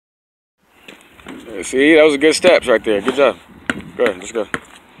See, that was a good steps right there. Good job. Go ahead, let's go.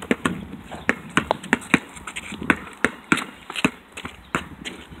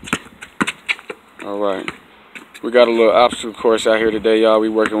 All right. We got a little obstacle course out here today, y'all.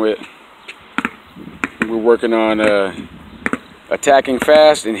 We're working on attacking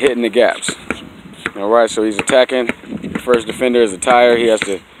fast and hitting the gaps. All right, so he's attacking. The first defender is a tire. He has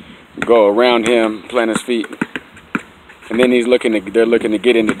to go around him, plant his feet, and then they're looking to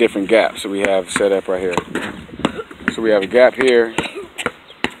get into different gaps. So we have set up right here. So we have a gap here.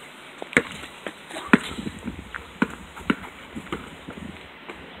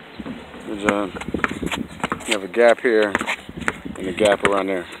 Good job. You have a gap here and a gap around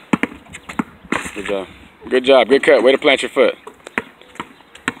there. Good job. Good job. Good cut. Way to plant your foot.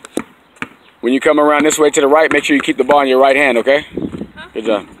 When you come around this way to the right, make sure you keep the ball in your right hand, okay? Huh? Good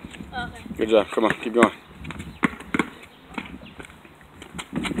job. Okay. Good job. Come on. Keep going.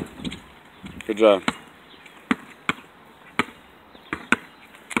 Good job.